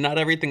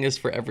everything is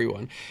for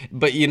everyone.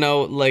 But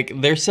like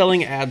they're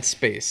selling ad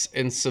space,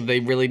 and so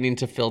they really need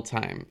to fill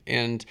time.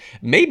 And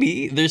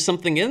maybe there's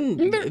something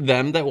in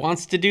them that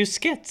wants to do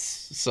skits.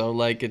 So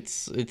like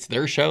it's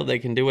their show, they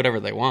can do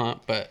whatever they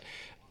want. But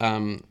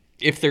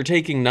if they're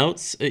taking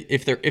notes,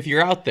 if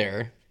you're out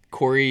there,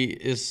 Corey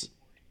is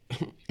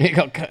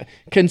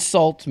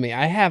consult me.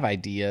 I have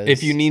ideas.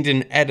 If you need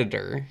an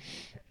editor.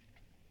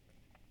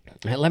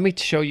 Let me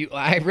show you.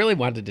 I really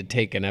wanted to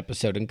take an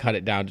episode and cut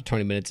it down to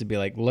 20 minutes and be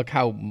like, look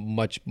how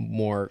much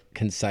more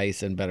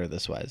concise and better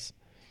this was.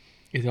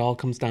 It all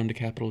comes down to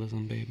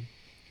capitalism, babe.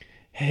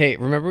 Hey,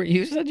 remember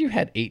you said you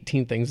had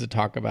 18 things to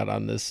talk about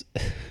on this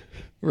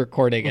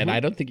recording, and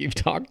I don't think you've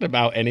talked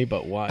about any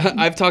but one.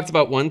 I've talked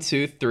about 1,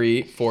 2,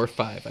 3, 4,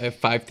 5. I have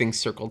 5 things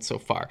circled so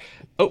far.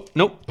 Oh,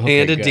 nope. Okay,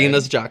 and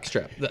Adina's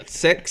jockstrap. That's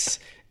 6.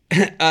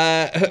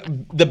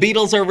 The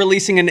Beatles are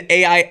releasing an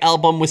AI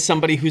album with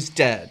somebody who's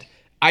dead.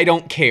 I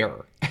don't care.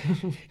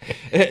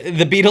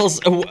 The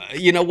Beatles,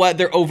 you know what?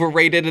 They're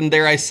overrated, and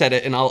there I said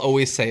it, and I'll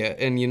always say it.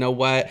 And you know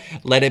what?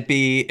 Let it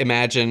be,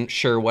 Imagine,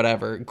 sure,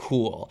 whatever,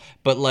 cool.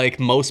 But like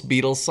most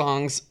Beatles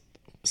songs,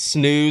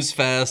 snooze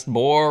fest,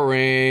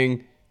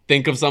 boring.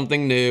 Think of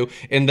something new.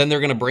 And then they're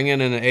going to bring in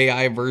an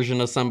AI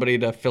version of somebody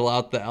to fill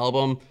out the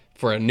album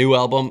for a new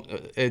album.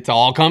 It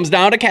all comes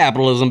down to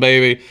capitalism,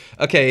 baby.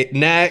 Okay,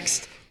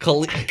 next.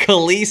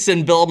 Khalees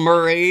and Bill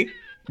Murray.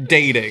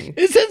 Dating.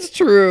 Is this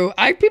true?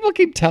 People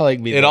keep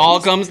telling me it all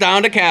comes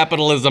down to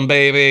capitalism,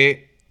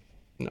 baby.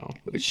 No,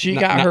 she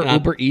got her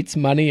Uber Eats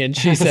money and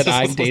she said,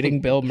 "I'm dating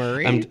Bill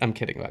Murray." I'm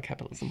kidding about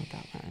capitalism with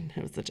that one.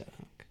 It was a joke.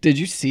 Did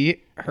you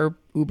see her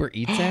Uber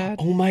Eats ad?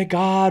 Oh my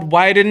God!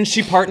 Why didn't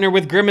she partner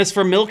with Grimace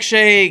for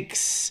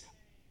milkshakes?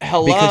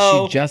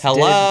 Hello,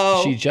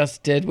 because she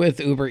just did with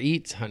Uber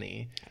Eats,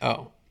 honey.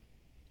 Oh,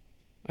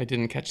 I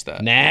didn't catch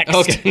that. Next.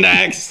 Okay,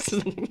 next.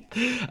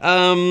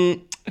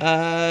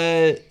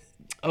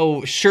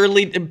 Oh,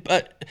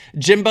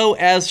 Jimbo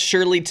as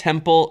Shirley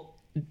Temple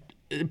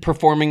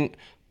performing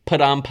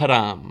Padam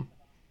Padam.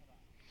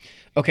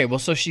 Okay, well,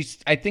 so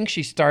I think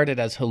she started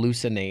as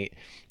Hallucinate,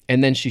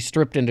 and then she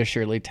stripped into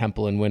Shirley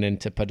Temple and went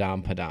into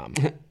Padam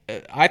Padam.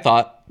 I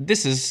thought,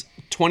 this is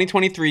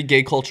 2023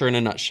 gay culture in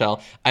a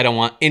nutshell. I don't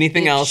want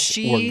anything else.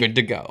 We're good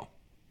to go.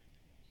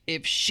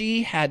 If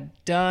she had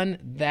done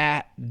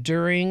that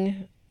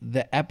during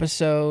the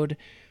episode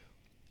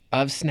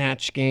of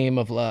Snatch Game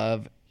of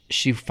Love,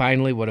 she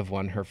finally would have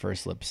won her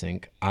first lip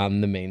sync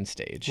on the main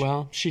stage.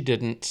 Well, she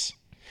didn't.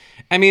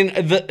 I mean,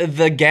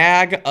 the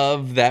gag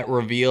of that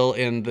reveal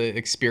and the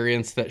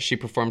experience that she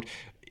performed,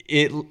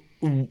 it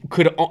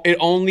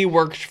only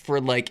worked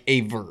for like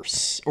a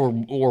verse or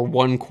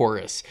one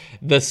chorus.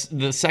 The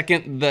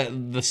second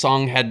that the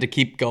song had to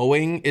keep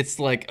going, it's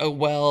like, oh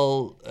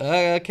well,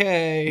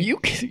 okay. You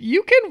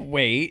can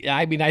wait.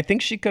 I mean, I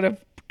think she could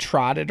have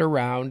trotted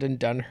around and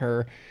done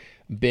her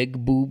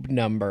big boob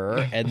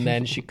number, and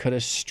then she could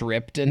have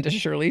stripped into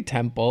Shirley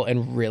Temple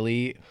and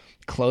really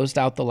closed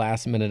out the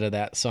last minute of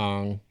that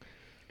song.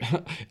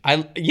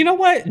 You know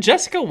what?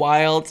 Jessica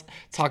Wilde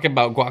talking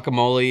about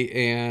guacamole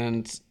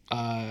and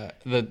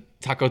the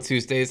Taco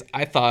Tuesdays.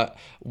 I thought,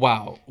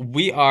 wow,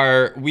 we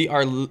are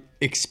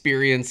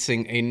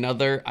experiencing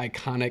another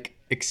iconic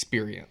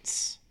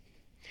experience.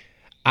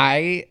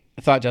 I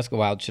thought Jessica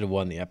Wilde should have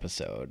won the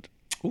episode.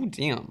 Oh,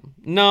 damn.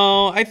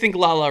 No, I think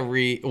Lala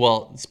Ree,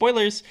 well,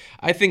 spoilers,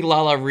 I think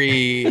Lala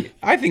Ree,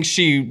 I think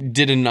she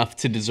did enough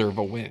to deserve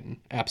a win.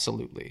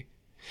 Absolutely.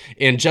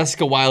 And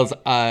Jessica Wilde's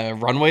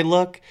runway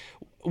look,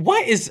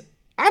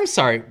 I'm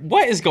sorry,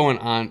 what is going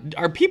on?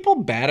 Are people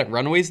bad at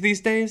runways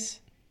these days?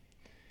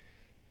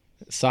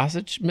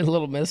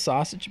 Little Miss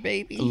Sausage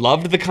Baby.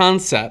 Loved the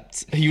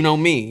concept. You know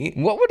me.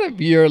 What would have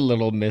your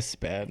Little Miss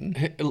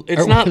been?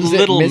 It's not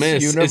Little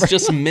Miss. Universe? It's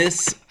just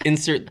Miss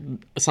insert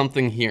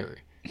something here.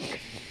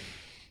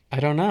 I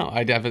don't know.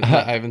 I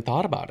haven't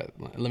thought about it.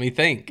 Let me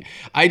think.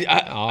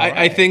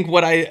 I think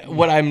what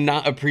I'm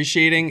not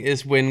appreciating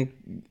is when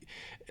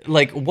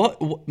like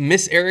what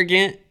Miss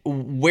Arrogant?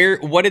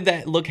 What did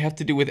that look have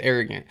to do with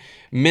arrogant?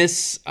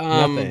 Miss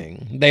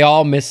Nothing. They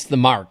all missed the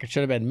mark. It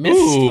should have been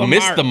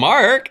Miss the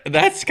mark.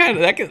 That's kind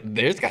of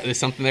there's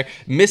something there.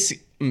 Miss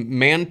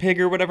Manpig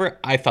or whatever.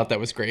 I thought that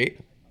was great.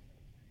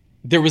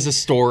 There was a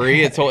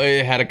story. It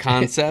had a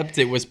concept.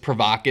 It was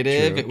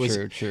provocative.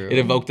 True. It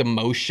evoked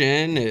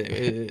emotion.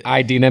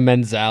 Idina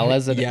Menzel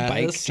as a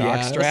bike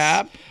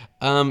jockstrap.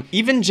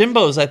 Even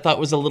Jimbo's I thought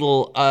was a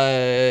little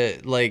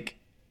like,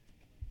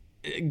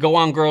 go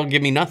on, girl,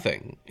 give me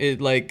nothing.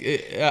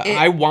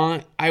 I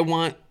want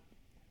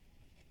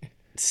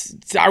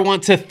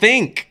to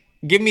think.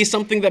 Give me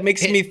something that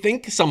makes me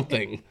think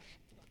something.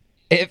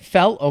 It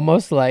felt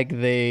almost like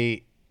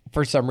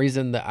for some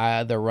reason,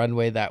 the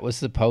runway that was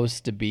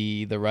supposed to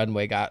be the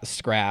runway got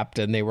scrapped,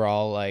 and they were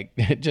all like,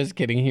 "Just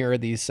kidding. Here are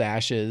these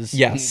sashes.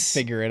 Yes,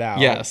 figure it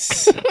out."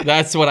 Yes,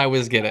 that's what I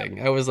was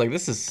getting. I was like,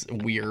 "This is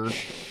weird."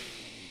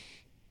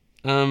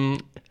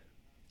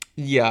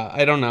 Yeah,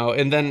 I don't know.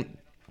 And then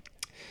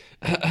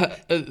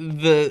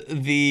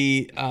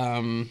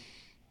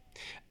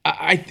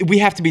we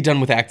have to be done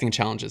with acting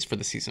challenges for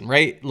the season,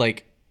 right?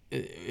 Like,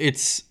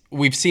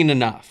 we've seen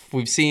enough.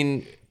 We've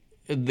seen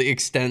the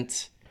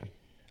extent.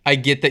 I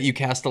get that you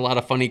cast a lot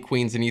of funny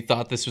queens and you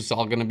thought this was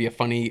all going to be a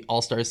funny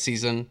All-Stars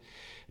season,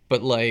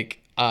 but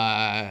like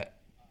Heidi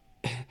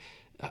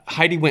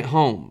went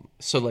home,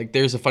 so like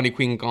there's a funny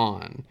queen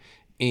gone,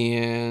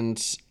 and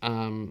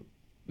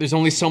there's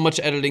only so much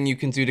editing you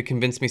can do to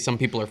convince me some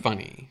people are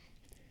funny.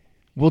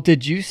 Well,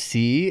 did you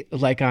see,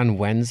 like on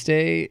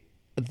Wednesday,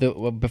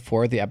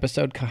 before the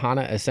episode,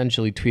 Kahana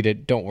essentially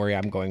tweeted, "Don't worry,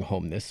 I'm going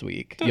home this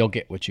week. You'll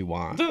get what you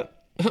want."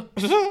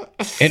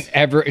 And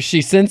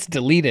she since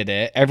deleted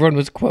it. Everyone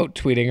was quote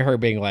tweeting her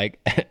being like,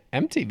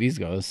 "MTV's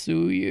gonna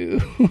sue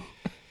you."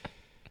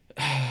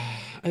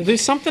 There's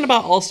something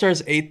about All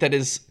Stars 8 that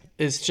is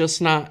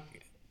just not.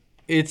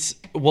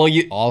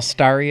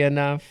 All-starry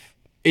enough.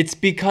 It's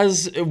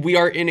because we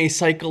are in a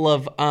cycle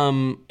of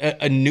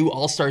a new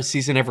All Star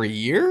season every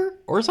year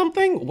or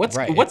something. What's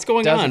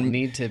going on? It doesn't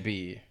need to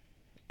be.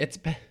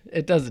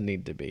 It doesn't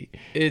need to be.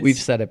 We've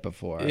said it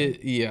before.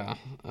 Yeah.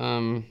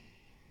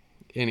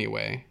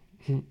 Anyway,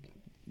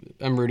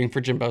 I'm rooting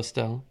for Jimbo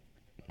still.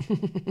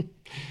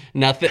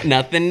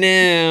 Nothing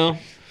new.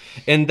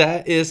 And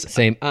that is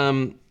same.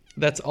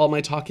 That's all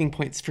my talking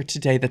points for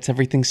today. That's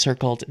everything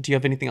circled. Do you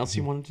have anything else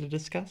you wanted to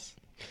discuss?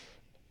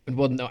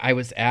 Well, no, I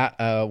was at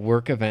a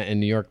work event in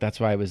New York. That's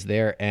why I was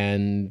there.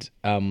 And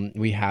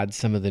we had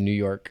some of the New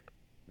York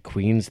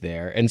queens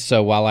there. And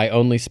so while I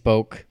only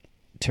spoke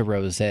to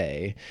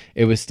Rosé,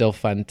 it was still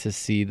fun to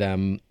see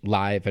them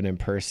live and in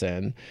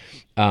person.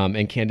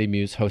 And Candy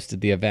Muse hosted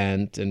the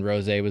event, and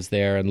Rosé was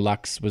there, and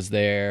Lux was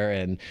there,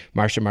 and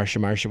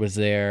Marsha was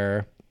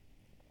there.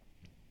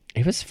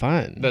 It was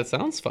fun. That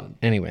sounds fun.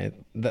 Anyway,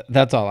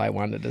 that's all I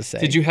wanted to say.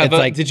 Did you have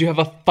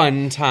a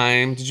fun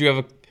time?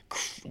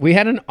 We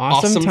had an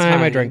awesome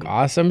time. I drank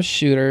awesome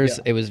shooters.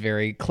 Yeah. It was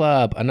very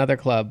club, another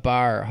club,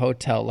 bar,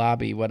 hotel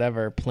lobby,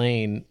 whatever,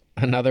 plane,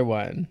 another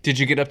one. Did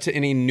you get up to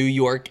any New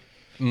York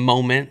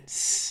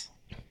moments?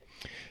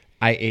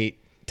 I ate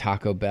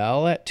Taco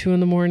Bell at 2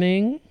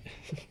 a.m.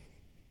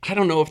 I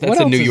don't know if that's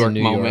a New York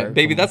moment.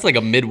 Baby, that's like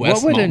a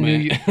Midwest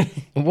moment.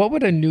 What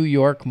would a New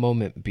York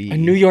moment be? A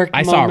New York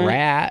moment? I saw a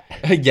rat.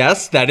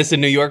 Yes, that is a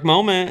New York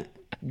moment.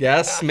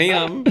 Yes,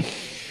 ma'am.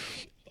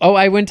 Oh,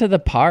 I went to the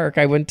park.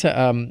 I went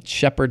to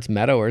Shepherd's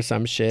Meadow or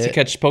some shit. To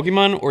catch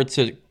Pokemon or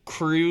to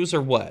cruise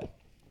or what?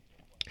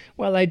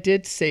 Well, I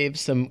did save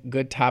some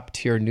good top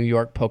tier New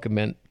York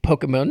Pokemon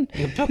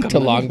to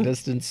long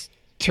distance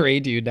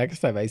trade you next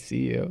time I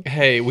see you.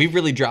 Hey, we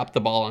really dropped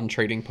the ball on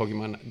trading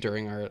Pokemon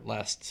during our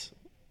last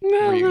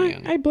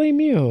reunion. I blame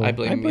you. I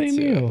blame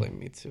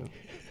me too.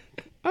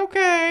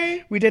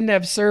 Okay. We didn't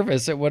have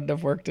service. It wouldn't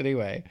have worked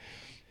anyway.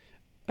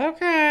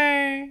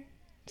 Okay.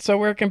 So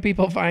where can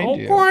people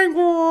find you? Okay,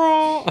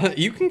 girl.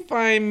 You can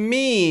find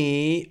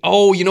me.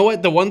 Oh, you know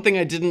what? The one thing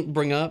I didn't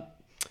bring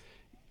up.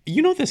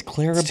 You know this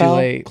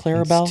Clarabelle?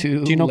 Clarabelle?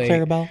 Do you know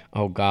Clarabelle?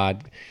 Oh,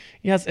 God.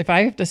 Yes, if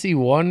I have to see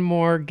one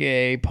more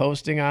gay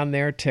posting on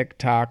their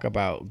TikTok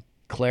about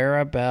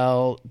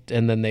Clarabelle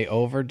and then they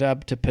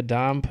overdub to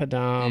Padam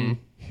Padam.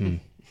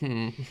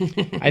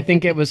 I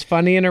think it was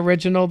funny and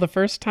original the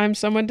first time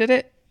someone did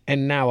it.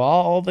 And now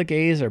all the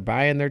gays are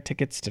buying their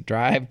tickets to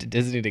drive to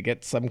Disney to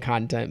get some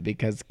content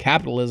because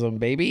capitalism,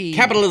 baby.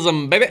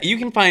 Capitalism, baby. You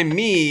can find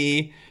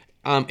me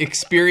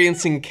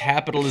experiencing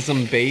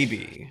capitalism,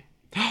 baby.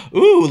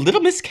 Ooh,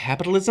 Little Miss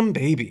Capitalism,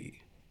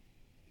 baby.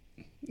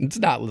 It's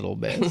not Little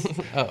Miss.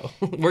 Oh,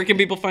 where can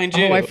people find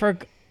you? Oh,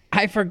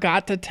 I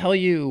forgot to tell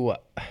you.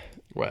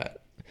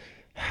 What?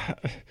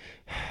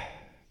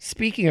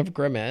 Speaking of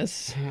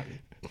Grimace.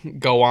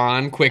 Go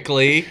on,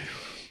 quickly.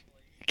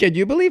 Can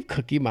you believe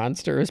Cookie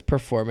Monster is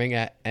performing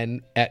at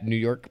New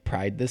York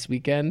Pride this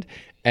weekend,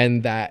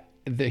 and that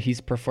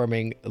he's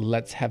performing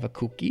 "Let's Have a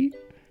Cookie"?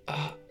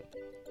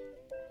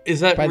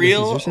 Is that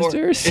real?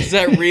 Is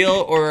that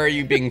real, or are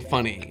you being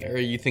funny? Or are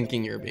you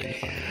thinking you're being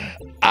funny?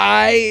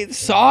 I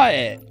saw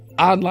it.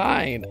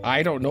 online.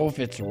 I don't know if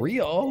it's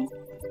real.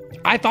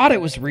 I thought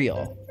it was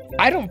real.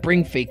 I don't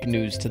bring fake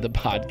news to the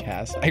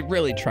podcast. I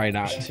really try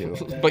not to.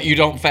 But you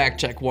don't fact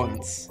check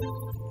once.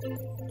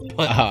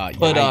 I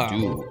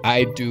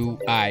do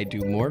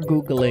more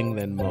Googling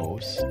than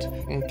most.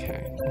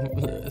 Okay.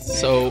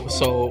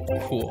 So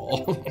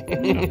cool.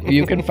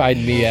 You can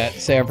find me at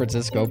San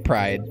Francisco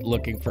Pride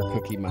looking for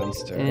Cookie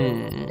Monster.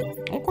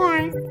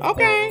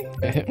 Okay.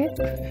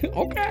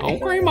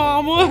 Okay,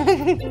 mama.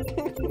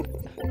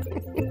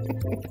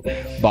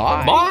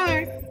 Bye.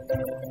 Bye.